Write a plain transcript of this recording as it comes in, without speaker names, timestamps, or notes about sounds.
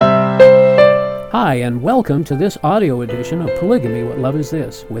Hi, and welcome to this audio edition of Polygamy, What Love Is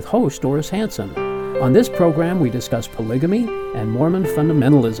This, with host Doris Hanson. On this program, we discuss polygamy and Mormon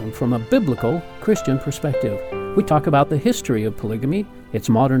fundamentalism from a biblical Christian perspective. We talk about the history of polygamy, its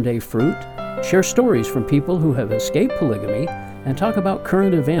modern-day fruit, share stories from people who have escaped polygamy, and talk about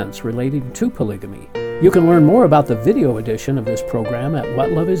current events relating to polygamy. You can learn more about the video edition of this program at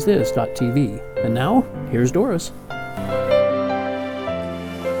whatloveisthis.tv. And now, here's Doris.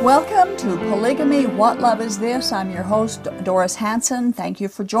 Welcome to Polygamy, What Love Is This? I'm your host, Doris Hanson. Thank you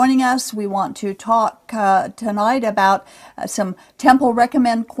for joining us. We want to talk tonight about some Temple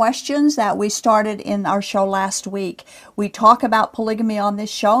Recommend questions that we started in our show last week. We talk about polygamy on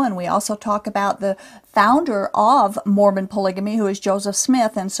this show, and we also talk about the founder of Mormon polygamy, who is Joseph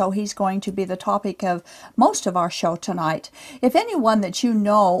Smith, and so he's going to be the topic of most of our show tonight. If anyone that you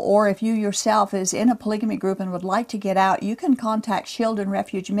know, or if you yourself is in a polygamy group and would like to get out, you can contact Shield and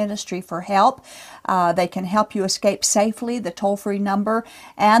Refuge Ministry for help. They can help you escape safely. The toll-free number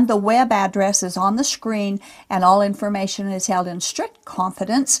and the web address is on the screen, and all information is held in strict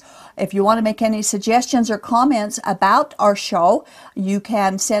confidence. If you want to make any suggestions or comments about our show, you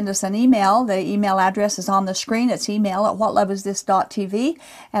can send us an email. The email address is on the screen. It's email@whatloveisthis.tv,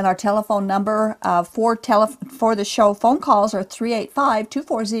 and our telephone number for the show phone calls are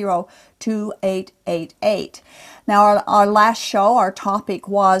 385-240-2888. Now, our last show, our topic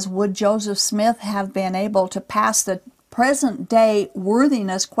was, would Joseph Smith have been able to pass the present-day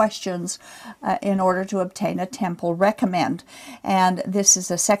worthiness questions in order to obtain a Temple Recommend? And this is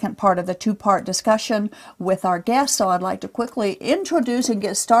the second part of the two-part discussion with our guest, so I'd like to quickly introduce and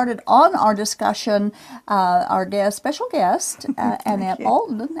get started on our discussion. Our special guest, Annette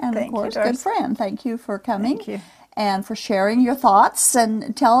Bolden, and of course, good friend. Thank you for coming. Thank you. And for sharing your thoughts,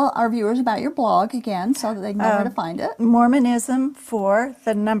 and tell our viewers about your blog again so that they know where to find it. Mormonism for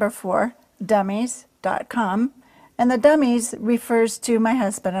dummies.com. And the dummies refers to my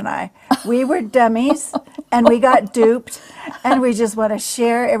husband and I. We were dummies, and we got duped, and we just want to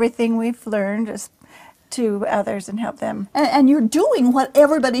share everything we've learned to others and help them. And you're doing what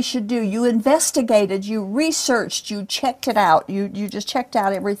everybody should do. You investigated, you researched, you checked it out. You just checked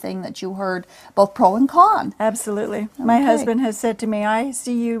out everything that you heard, both pro and con. Absolutely. My husband has said to me, I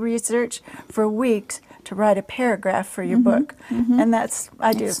see you research for weeks to write a paragraph for your book. And that's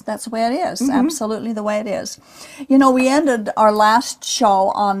the way it is. Absolutely the way it is. You know, we ended our last show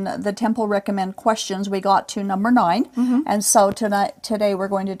on the Temple Recommend questions. We got to number 9. And so today we're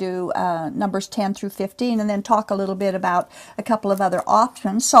going to do numbers 10 through 15 and then talk a little bit about a couple of other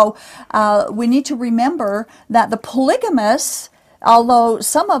options. So we need to remember that the polygamists, although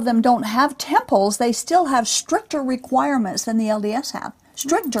some of them don't have temples, they still have stricter requirements than the LDS have.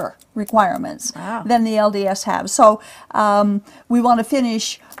 Stricter requirements than the LDS have. So we want to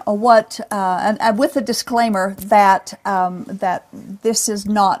finish and with the disclaimer that that this is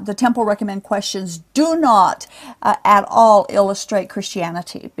not, the Temple Recommend questions do not at all illustrate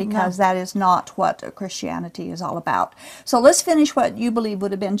Christianity, because that is not what Christianity is all about. So let's finish what you believe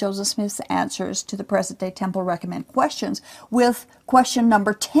would have been Joseph Smith's answers to the present-day Temple Recommend questions with question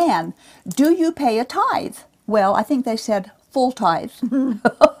number 10. Do you pay a tithe? Well, I think they said full tithe.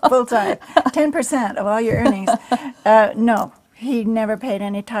 Full tithe. 10% of all your earnings. No, he never paid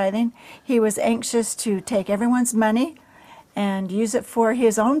any tithing. He was anxious to take everyone's money and use it for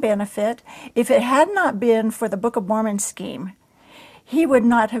his own benefit. If it had not been for the Book of Mormon scheme, he would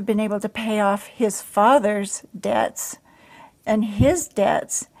not have been able to pay off his father's debts and his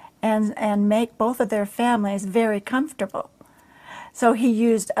debts and make both of their families very comfortable. So he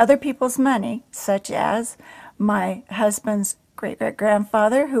used other people's money, such as my husband's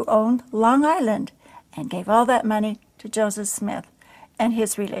great-great-grandfather, who owned Long Island, and gave all that money to Joseph Smith and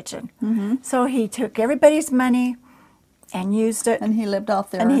his religion. So he took everybody's money and used it. And he lived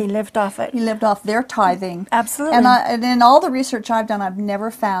off their... And he lived off it. He lived off their tithing. Absolutely. And in all the research I've done, I've never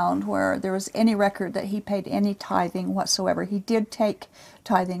found where there was any record that he paid any tithing whatsoever. He did take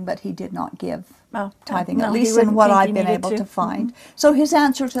tithing, but he did not give tithing, at least in what I've been able to find. So his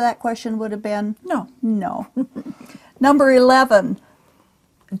answer to that question would have been no. Number 11,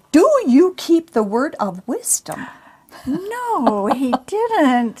 do you keep the word of wisdom? No, he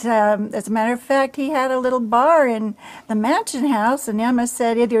didn't. As a matter of fact, he had a little bar in the Mansion House, and Emma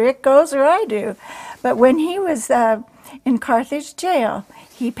said, either it goes or I do. But when he was in Carthage jail,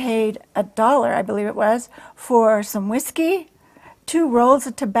 he paid $1, I believe it was, for some whiskey, 2 rolls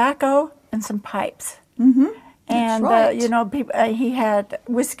of tobacco, and some pipes. And, he had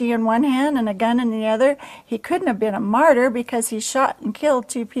whiskey in one hand and a gun in the other. He couldn't have been a martyr because he shot and killed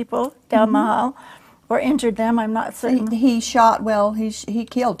 2 people down the hall Or injured them, I'm not certain. He shot, well, he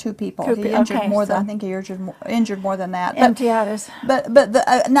killed 2 people. He injured okay, more than, so- I think he injured more than that. Empty-adders. But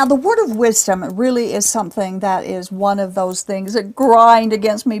now the word of wisdom really is something that is one of those things that grind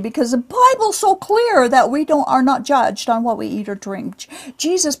against me, because the Bible's so clear that we are not judged on what we eat or drink.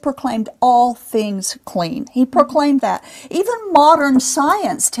 Jesus proclaimed all things clean. He proclaimed that. Even modern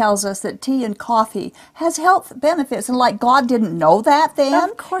science tells us that tea and coffee has health benefits, and like God didn't know that then.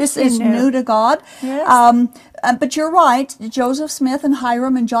 Of course This he is knew. new to God. Yes. But you're right. Joseph Smith and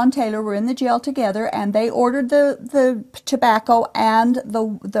Hiram and John Taylor were in the jail together, and they ordered the tobacco and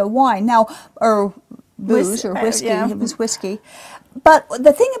the wine. Now, or booze or whiskey. Yeah. It was whiskey. But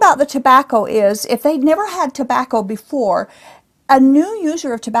the thing about the tobacco is, if they'd never had tobacco before, a new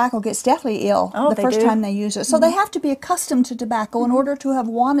user of tobacco gets deathly ill the they first do. time they use it. So they have to be accustomed to tobacco in order to have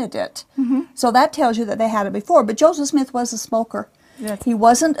wanted it. So that tells you that they had it before. But Joseph Smith was a smoker. Yes. He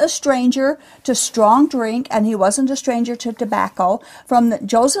wasn't a stranger to strong drink, and he wasn't a stranger to tobacco. From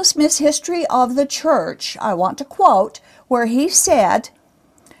Joseph Smith's History of the Church, I want to quote, where he said,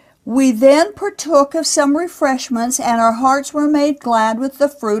 "We then partook of some refreshments, and our hearts were made glad with the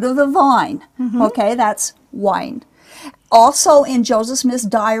fruit of the vine." Okay, that's wine. Also, in Joseph Smith's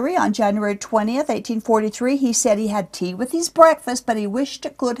diary on January 20th, 1843, he said he had tea with his breakfast, but he wished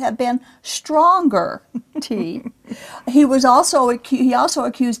it could have been stronger tea. He also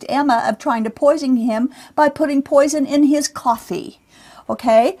accused Emma of trying to poison him by putting poison in his coffee.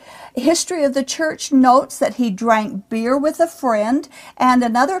 Okay? History of the Church notes that he drank beer with a friend, and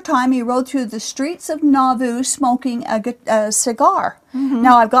another time he rode through the streets of Nauvoo smoking a cigar.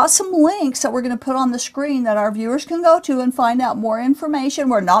 Now, I've got some links that we're going to put on the screen that our viewers can go to and find out more information.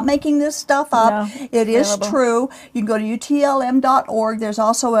 We're not making this stuff up. No, It is available. true. You can go to utlm.org. There's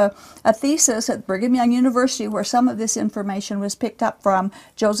also a thesis at Brigham Young University where some of this information was picked up from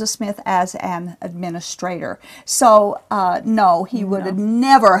Joseph Smith as an administrator. So, no, he would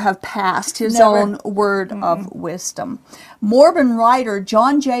never have passed his Never. own word of wisdom. Mormon writer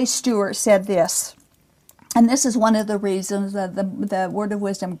John J. Stewart said this, and this is one of the reasons that the word of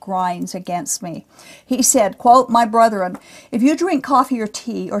wisdom grinds against me. He said, quote, "My brethren, if you drink coffee or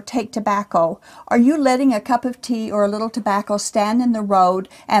tea or take tobacco, are you letting a cup of tea or a little tobacco stand in the road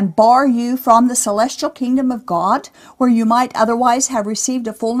and bar you from the celestial kingdom of God, where you might otherwise have received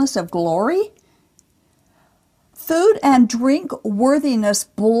a fullness of glory?" Food and drink worthiness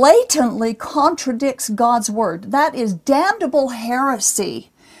blatantly contradicts God's word. That is damnable heresy.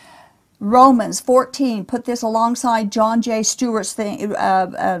 Romans 14, put this alongside John J. Stewart's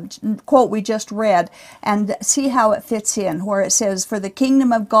quote we just read, and see how it fits in, where it says, "For the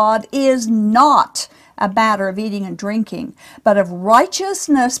kingdom of God is not a matter of eating and drinking, but of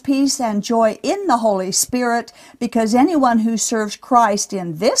righteousness, peace, and joy in the Holy Spirit, because anyone who serves Christ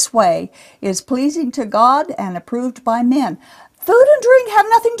in this way is pleasing to God and approved by men." Food and drink have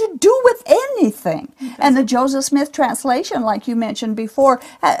nothing to do with anything. And the Joseph Smith translation, like you mentioned before,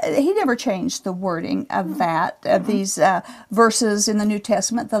 he never changed the wording of that, of these verses in the New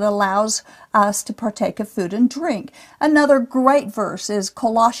Testament that allows us to partake of food and drink. Another great verse is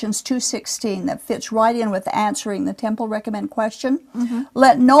Colossians 2:16 that fits right in with answering the temple recommend question.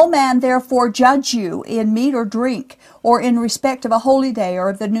 "Let no man therefore judge you in meat or drink, or in respect of a holy day, or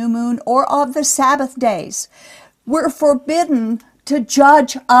of the new moon, or of the Sabbath days." We're forbidden to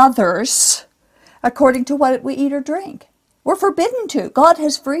judge others according to what we eat or drink. We're forbidden to. God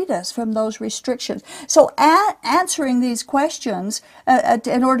has freed us from those restrictions. So answering these questions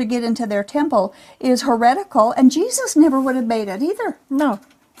in order to get into their temple is heretical, and Jesus never would have made it either. No,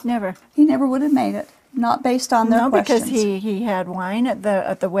 never. He never would have made it, not based on their No, questions. because he had wine at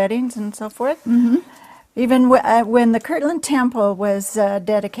the weddings and so forth. Even when the Kirtland Temple was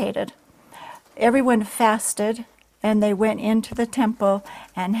dedicated, everyone fasted, and they went into the temple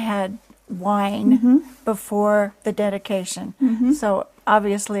and had wine before the dedication. So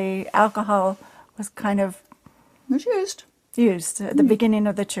obviously alcohol was kind of It was used. at the beginning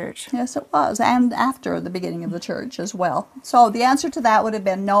of the church. Yes, it was, and after the beginning of the church as well. So the answer to that would have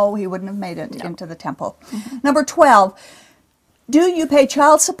been no, he wouldn't have made it into the temple. Number 12, do you pay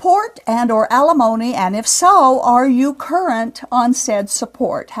child support and or alimony, and if so, are you current on said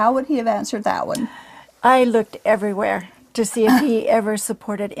support? How would he have answered that one? I looked everywhere to see if he ever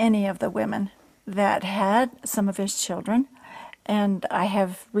supported any of the women that had some of his children. And I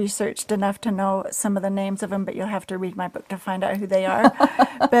have researched enough to know some of the names of them, but you'll have to read my book to find out who they are.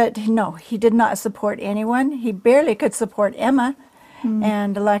 But no, he did not support anyone. He barely could support Emma.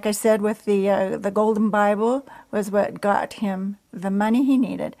 And like I said, with the Golden Bible was what got him the money he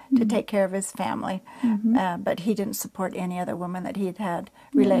needed to take care of his family, but he didn't support any other woman that he'd had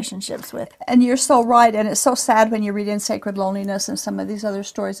relationships with. And you're so right, and it's so sad when you read in Sacred Loneliness and some of these other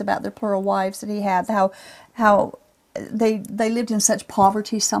stories about the plural wives that he had, how they lived in such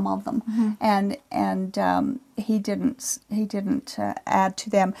poverty, some of them, and he didn't add to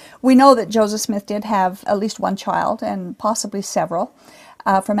them. We know that Joseph Smith did have at least one child, and possibly several,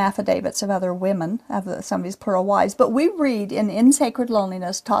 from affidavits of other women, of some of his plural wives. But we read in Sacred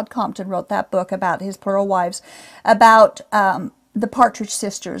Loneliness, Todd Compton wrote that book about his plural wives, about the Partridge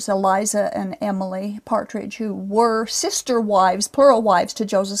sisters, Eliza and Emily Partridge, who were sister wives, plural wives to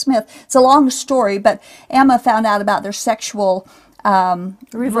Joseph Smith. It's a long story, but Emma found out about their sexual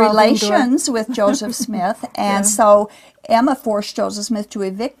relations with Joseph Smith, and so Emma forced Joseph Smith to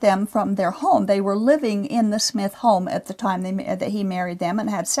evict them from their home. They were living in the Smith home at the time that he married them and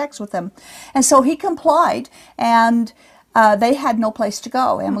had sex with them. And so he complied, and they had no place to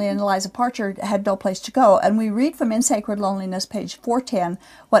go. Emily and Eliza Partridge had no place to go. And we read from In Sacred Loneliness, page 410,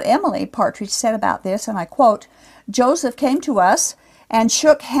 what Emily Partridge said about this, and I quote, "Joseph came to us and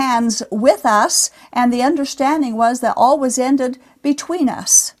shook hands with us, and the understanding was that all was ended between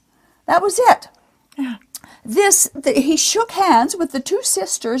us." That was it. Yeah. He shook hands with the two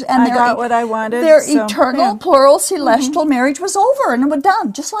sisters, and I got what I wanted. Their so, eternal, plural, celestial marriage was over, and it was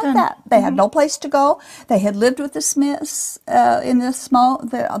done, just like that. They had no place to go. They had lived with the Smiths in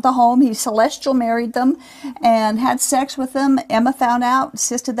the home. He celestial married them and had sex with them. Emma found out,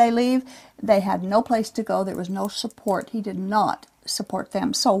 insisted they leave. They had no place to go. There was no support. He did not support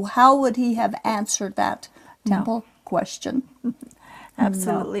them. So how would he have answered that temple question?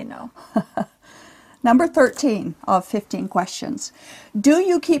 Absolutely no. Number 13 of 15 questions. Do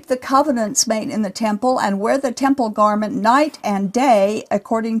you keep the covenants made in the temple and wear the temple garment night and day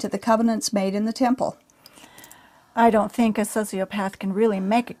according to the covenants made in the temple? I don't think a sociopath can really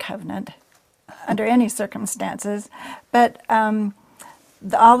make a covenant under any circumstances, but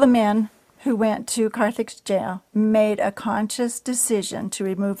all the men who went to Carthage jail made a conscious decision to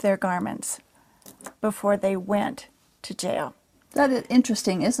remove their garments before they went to jail. That is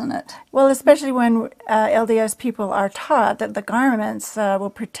interesting, isn't it? Well, especially when LDS people are taught that the garments will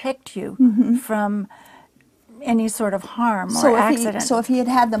protect you from any sort of harm or accident. So if he had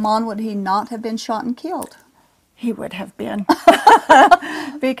had them on, would he not have been shot and killed? He would have been,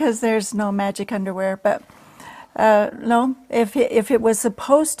 because there's no magic underwear. But no, if it was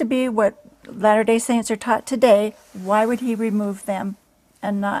supposed to be what Latter-day Saints are taught today, why would he remove them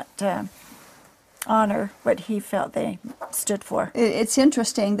and not honor what he felt they stood for? It's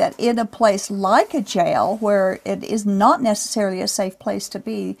interesting that in a place like a jail, where it is not necessarily a safe place to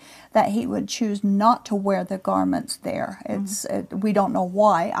be, that he would choose not to wear the garments there. We don't know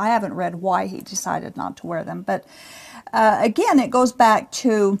why. I haven't read why he decided not to wear them. But again, it goes back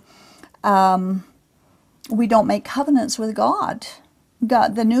to we don't make covenants with God.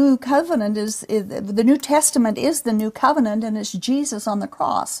 The new covenant the New Testament is the new covenant, and it's Jesus on the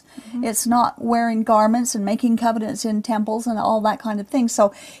cross. It's not wearing garments and making covenants in temples and all that kind of thing.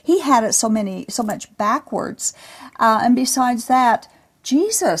 So he had it so much backwards. And besides that,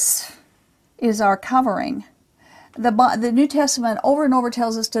 Jesus is our covering. The New Testament over and over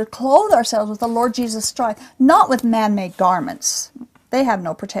tells us to clothe ourselves with the Lord Jesus' stripes, not with man-made garments. They have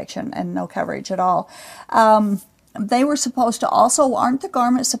no protection and no coverage at all. They were supposed to also, aren't the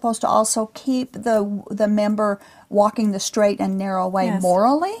garments supposed to also keep the member walking the straight and narrow way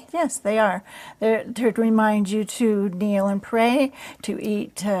morally? Yes, they are. They're to remind you to kneel and pray, to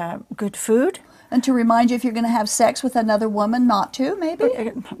eat good food. And to remind you if you're going to have sex with another woman not to, maybe?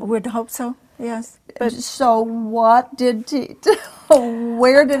 I would hope so, yes. But so where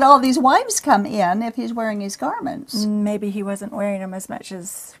did all these wives come in if he's wearing his garments? Maybe he wasn't wearing them as much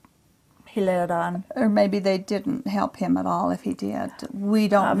as he let it on. Or maybe they didn't help him at all if he did. We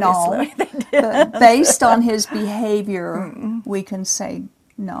don't Obviously, know. they did. But based on his behavior, we can say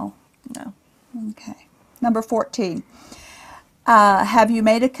no. No. Okay. Number 14. Have you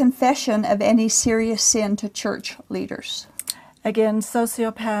made a confession of any serious sin to church leaders? Again,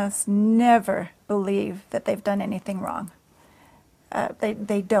 sociopaths never believe that they've done anything wrong.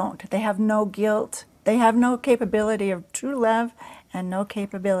 They don't. They have no guilt. They have no capability of true love and no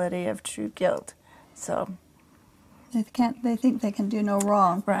capability of true guilt. So They think they can do no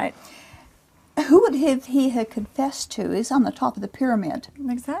wrong. right. Who would he have confessed to? He's on the top of the pyramid.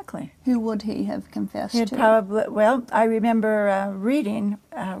 Exactly. Who would he have confessed He'd to? probably, well, I remember reading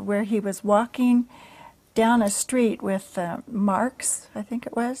where he was walking down a street with Marx, I think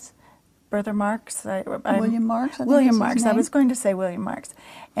it was, Brother Marx. William Marx? I think William is his Marx. I name. was going to say William Marx.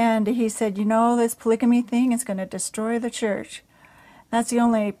 And he said, this polygamy thing is going to destroy the church. That's the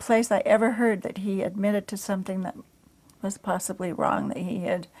only place I ever heard that he admitted to something that was possibly wrong that he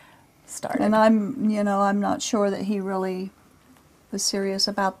had started. And I'm not sure that he really was serious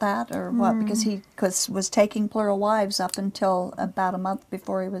about that or what, because he was taking plural wives up until about a month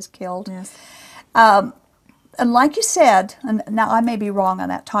before he was killed. Yes. And like you said, and now I may be wrong on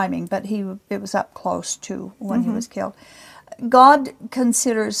that timing, but it was up close to when he was killed. God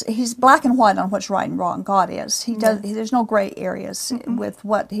considers, he's black and white on what's right and wrong. God is. He does. There's no gray areas with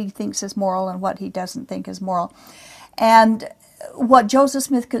what he thinks is moral and what he doesn't think is moral. And what Joseph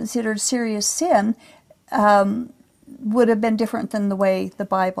Smith considered serious sin would have been different than the way the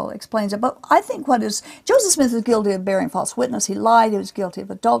Bible explains it. But I think Joseph Smith is guilty of bearing false witness. He lied. He was guilty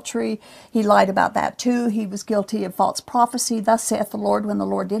of adultery. He lied about that too. He was guilty of false prophecy. Thus saith the Lord when the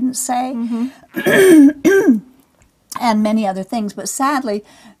Lord didn't say. And many other things. But sadly,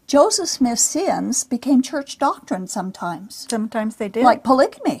 Joseph Smith's sins became church doctrine sometimes. Sometimes they did. Like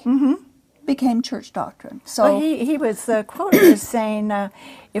polygamy became church doctrine. So well, he was quoted as saying,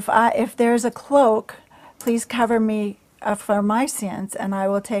 if there's a cloak, please cover me for my sins, and I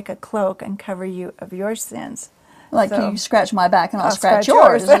will take a cloak and cover you of your sins. Like So- you scratch my back and I'll scratch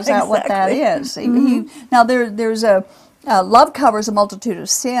yours. yours. Is that what that Exactly. is? Now there's a love covers a multitude of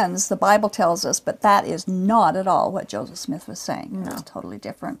sins, the Bible tells us, but that is not at all what Joseph Smith was saying. It's totally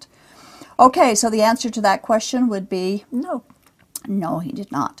different. Okay, so the answer to that question would be No. no, he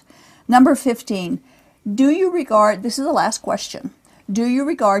did not. Number 15, this is the last question, do you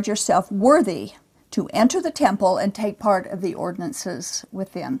regard yourself worthy to enter the temple and take part of the ordinances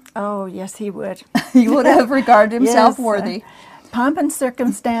within? Oh, yes, he would. He would have regarded himself Yes, worthy. Pomp and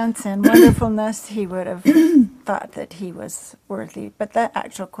circumstance and wonderfulness, he would have thought that he was worthy. But the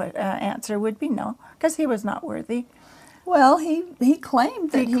actual answer would be no, because he was not worthy. Well, he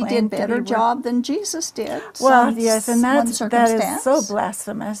claimed that he claimed did that better he would. job than Jesus did. Well, So yes, and one that is so circumstance.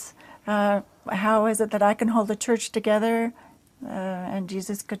 blasphemous. How is it that I can hold the church together and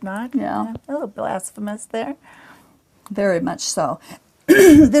Jesus could not? Yeah. A little blasphemous there. Very much so.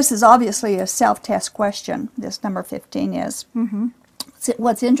 This is obviously a self-test question. This number 15 is.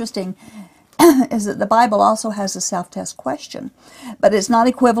 What's interesting is that the Bible also has a self-test question, but it's not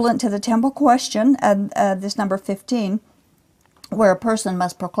equivalent to the temple question, and this number 15, where a person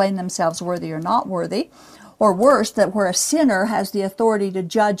must proclaim themselves worthy or not worthy, or worse, that where a sinner has the authority to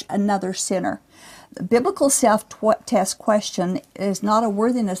judge another sinner. The biblical self-test question is not a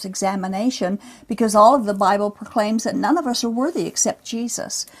worthiness examination, because all of the Bible proclaims that none of us are worthy except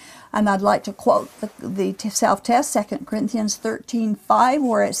Jesus. And I'd like to quote the self-test, 2 Corinthians 13:5,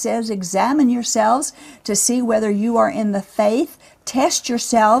 where it says, examine yourselves to see whether you are in the faith. Test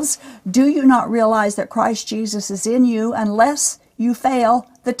yourselves. Do you not realize that Christ Jesus is in you unless you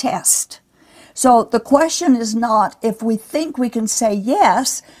fail the test? So the question is not if we think we can say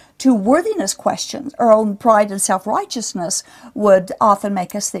yes to worthiness questions. Our own pride and self-righteousness would often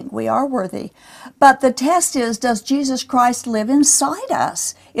make us think we are worthy. But the test is, does Jesus Christ live inside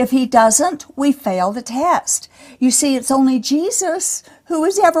us? If he doesn't, we fail the test. You see, it's only Jesus who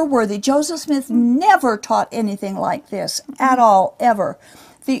is ever worthy. Joseph Smith never taught anything like this at all, ever.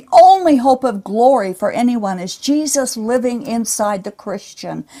 The only hope of glory for anyone is Jesus living inside the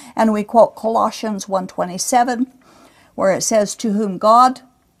Christian. And we quote Colossians 1:27, where it says, to whom God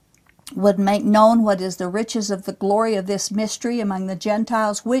would make known what is the riches of the glory of this mystery among the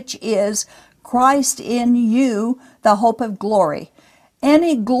Gentiles, which is Christ in you, the hope of glory.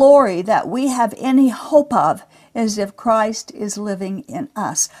 Any glory that we have any hope of is if Christ is living in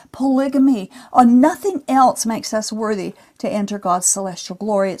us. Polygamy or nothing else makes us worthy to enter God's celestial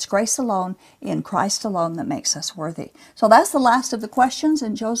glory. It's grace alone, in Christ alone, that makes us worthy. So that's the last of the questions,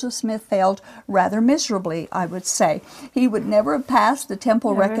 and Joseph Smith failed rather miserably, I would say. He would never have passed the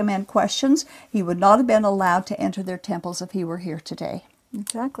temple recommend questions. He would not have been allowed to enter their temples if he were here today.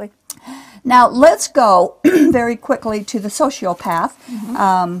 Exactly. Now, let's go very quickly to the sociopath.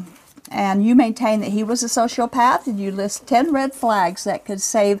 And you maintain that he was a sociopath, and you list 10 red flags that could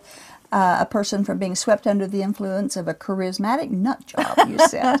save a person from being swept under the influence of a charismatic nut job, you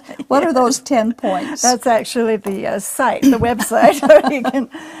said. What are those 10 points? That's actually the site, the website. You can,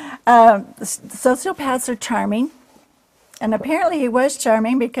 sociopaths are charming. And apparently he was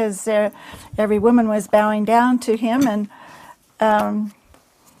charming because every woman was bowing down to him. And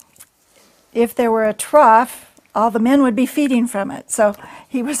if there were a trough, all the men would be feeding from it. So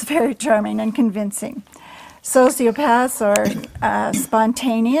he was very charming and convincing. Sociopaths are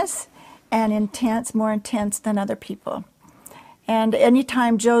spontaneous and intense, more intense than other people. And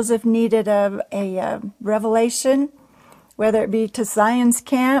anytime Joseph needed a revelation, whether it be to science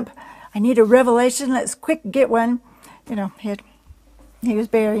camp, I need a revelation, let's quick get one, he'd He was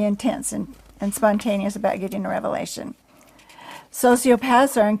very intense and spontaneous about getting a revelation.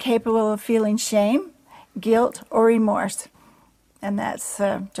 Sociopaths are incapable of feeling shame, guilt, or remorse. And that's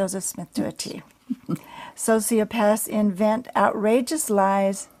Joseph Smith to a T. Sociopaths invent outrageous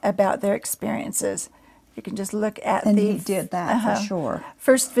lies about their experiences. You can just look at And the... he did that for sure.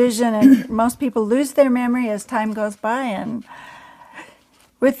 First vision, and most people lose their memory as time goes by, and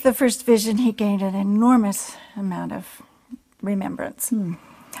with the first vision, he gained an enormous amount of remembrance.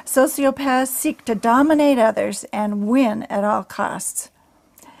 Sociopaths seek to dominate others and win at all costs.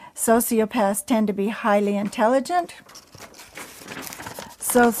 Sociopaths tend to be highly intelligent.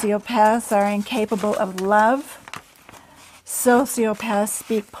 Sociopaths are incapable of love. Sociopaths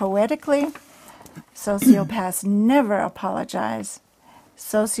speak poetically. Sociopaths never apologize.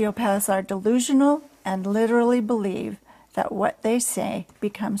 Sociopaths are delusional and literally believe that what they say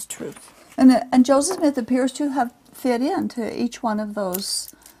becomes truth. And Joseph Smith appears to have fit into each one of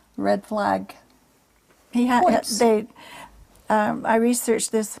those red flag He points. I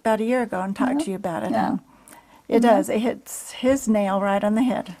researched this about a year ago and talked to you about it. Yeah. And it does. It hits his nail right on the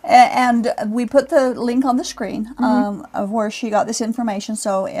head. And we put the link on the screen of where she got this information,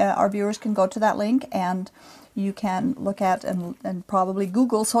 so our viewers can go to that link and you can look at and probably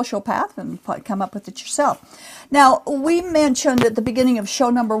Google sociopath and come up with it yourself. Now, we mentioned at the beginning of show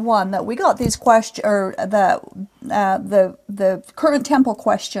number 1 that we got these questions, or the current temple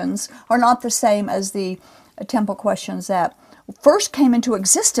questions are not the same as the temple questions that first came into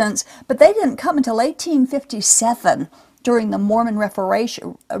existence, but they didn't come until 1857 during the Mormon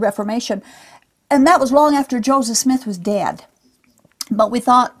Reformation, and that was long after Joseph Smith was dead. But we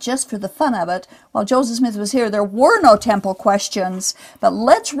thought, just for the fun of it, while Joseph Smith was here, there were no temple questions, but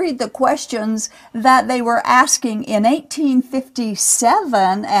let's read the questions that they were asking in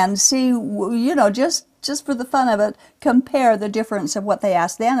 1857 and see, just for the fun of it, compare the difference of what they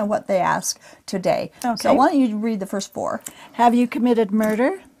asked then and what they ask today. Okay. So why don't you read the first 4? Have you committed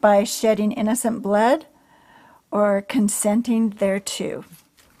murder by shedding innocent blood or consenting thereto?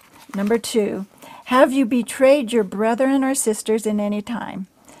 Number 2, have you betrayed your brethren or sisters in any time?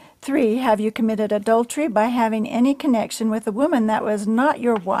 3, have you committed adultery by having any connection with a woman that was not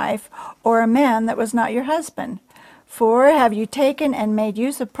your wife or a man that was not your husband? 4, have you taken and made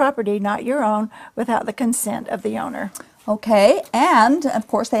use of property not your own without the consent of the owner? Okay, and of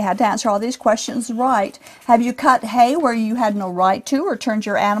course they had to answer all these questions right. Have you cut hay where you had no right to, or turned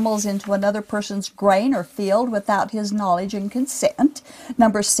your animals into another person's grain or field without his knowledge and consent?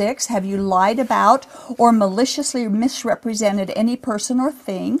 Number 6, have you lied about or maliciously misrepresented any person or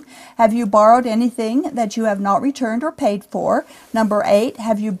thing? Have you borrowed anything that you have not returned or paid for? Number 8,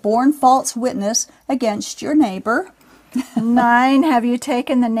 have you borne false witness against your neighbor? 9, have you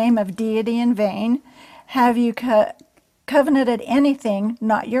taken the name of deity in vain? Have you covenanted anything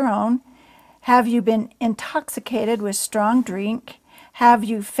not your own? Have you been intoxicated with strong drink? Have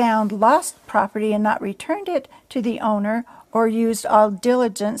you found lost property and not returned it to the owner, or used all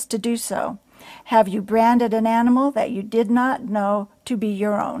diligence to do so? Have you branded an animal that you did not know to be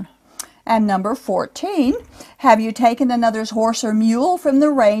your own? And number 14, have you taken another's horse or mule from the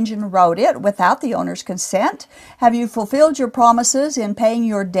range and rode it without the owner's consent? Have you fulfilled your promises in paying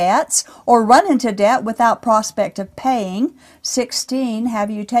your debts or run into debt without prospect of paying? 16, have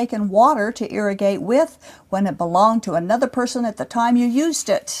you taken water to irrigate with when it belonged to another person at the time you used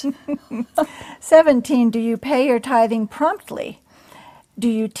it? 17, do you pay your tithing promptly? Do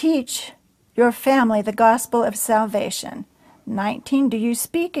you teach your family the gospel of salvation? 19, do you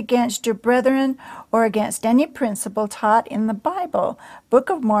speak against your brethren or against any principle taught in the Bible, Book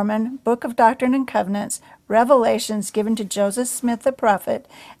of Mormon, Book of Doctrine and Covenants, Revelations given to Joseph Smith the prophet,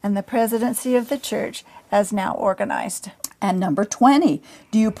 and the presidency of the church as now organized? And number 20,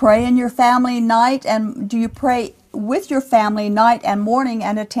 do you pray in your family night, and do you pray with your family night and morning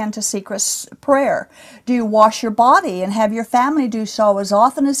and attend to secret prayer? Do you wash your body and have your family do so as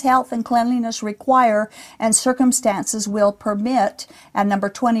often as health and cleanliness require and circumstances will permit? And number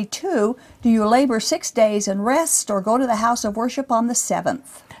 22, do you labor 6 days and rest, or go to the house of worship on the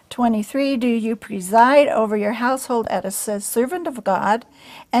 7th? 23, do you preside over your household as a servant of God,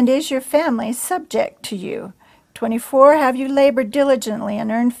 and is your family subject to you? 24, have you labored diligently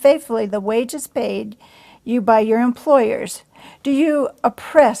and earned faithfully the wages paid you by your employers? Do you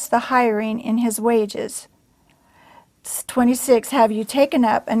oppress the hiring in his wages? 26, have you taken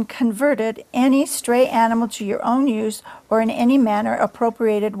up and converted any stray animal to your own use, or in any manner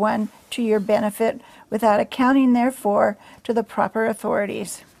appropriated one to your benefit, without accounting therefore to the proper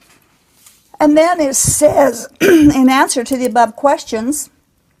authorities? And then it says, in answer to the above questions,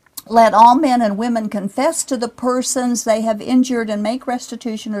 Let all men and women confess to the persons they have injured and make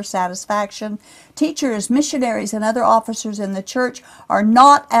restitution or satisfaction. Teachers, missionaries, and other officers in the church are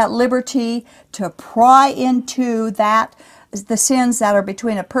not at liberty to pry into the sins that are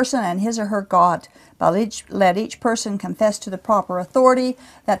between a person and his or her God. But let each person confess to the proper authority,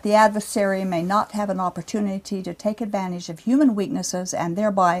 that the adversary may not have an opportunity to take advantage of human weaknesses and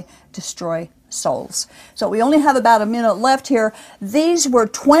thereby destroy souls. So we only have about a minute left here. These were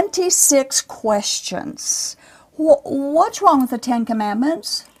 26 questions. What's wrong with the Ten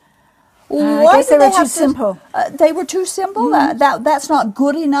Commandments? I guess they were too simple. They were too simple? That's not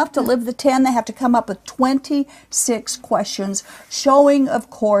good enough to live the 10. They have to come up with 26 questions, showing, of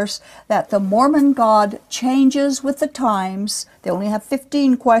course, that the Mormon God changes with the times. They only have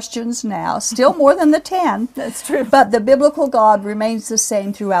 15 questions now, still more than the 10. That's true. But the biblical God remains the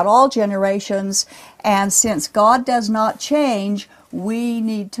same throughout all generations. And since God does not change, we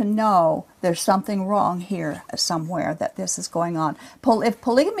need to know there's something wrong here somewhere, that this is going on. If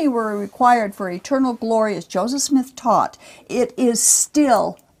polygamy were required for eternal glory, as Joseph Smith taught, it is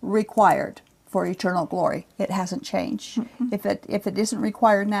still required for eternal glory. It hasn't changed. If it isn't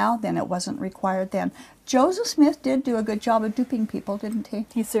required now, then it wasn't required then. Joseph Smith did do a good job of duping people, didn't he?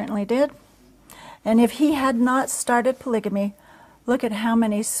 He certainly did. And if he had not started polygamy, look at how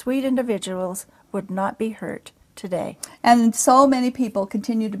many sweet individuals would not be hurt today. And so many people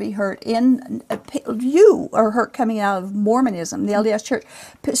continue to be hurt. You are hurt coming out of Mormonism, the LDS Church.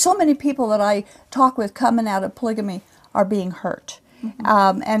 So many people that I talk with coming out of polygamy are being hurt.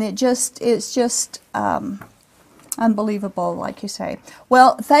 And it's just unbelievable, like you say.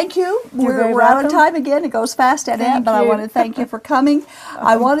 Well, thank you. We're out of time again. It goes fast at it, but I want to thank you for coming.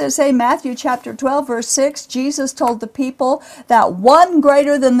 I want to say Matthew chapter 12, verse 6, Jesus told the people that one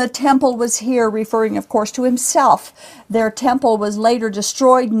greater than the temple was here, referring, of course, to himself. Their temple was later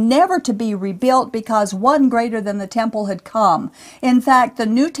destroyed, never to be rebuilt, because one greater than the temple had come. In fact, the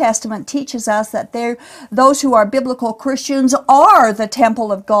New Testament teaches us that those who are biblical Christians are the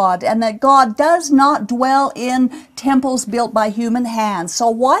temple of God, and that God does not dwell in temples built by human hands. So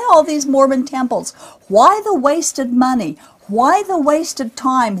why all these Mormon temples? Why the wasted money? Why the wasted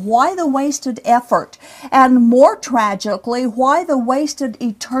time? Why the wasted effort? And more tragically, why the wasted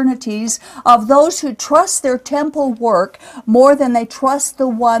eternities of those who trust their temple work more than they trust the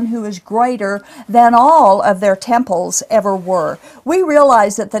one who is greater than all of their temples ever were? We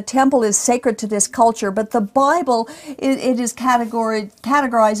realize that the temple is sacred to this culture, but the Bible, it is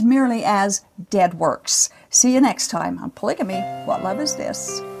categorized merely as dead works. See you next time on Polygamy, What Love Is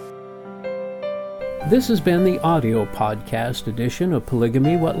This? This has been the audio podcast edition of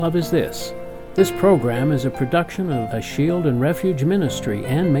Polygamy, What Love Is This? This program is a production of a Shield and Refuge Ministry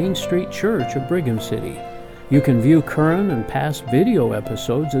and Main Street Church of Brigham City. You can view current and past video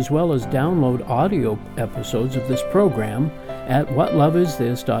episodes as well as download audio episodes of this program at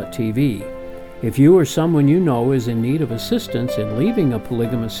whatloveisthis.tv. If you or someone you know is in need of assistance in leaving a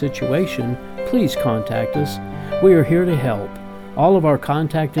polygamous situation, please contact us. We are here to help. All of our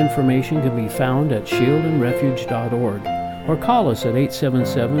contact information can be found at shieldandrefuge.org or call us at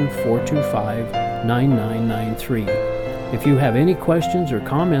 877-425-9993. If you have any questions or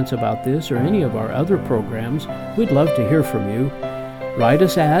comments about this or any of our other programs, we'd love to hear from you. Write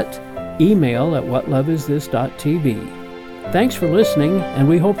us at email@whatloveisthis.tv. Thanks for listening, and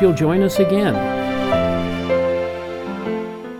we hope you'll join us again.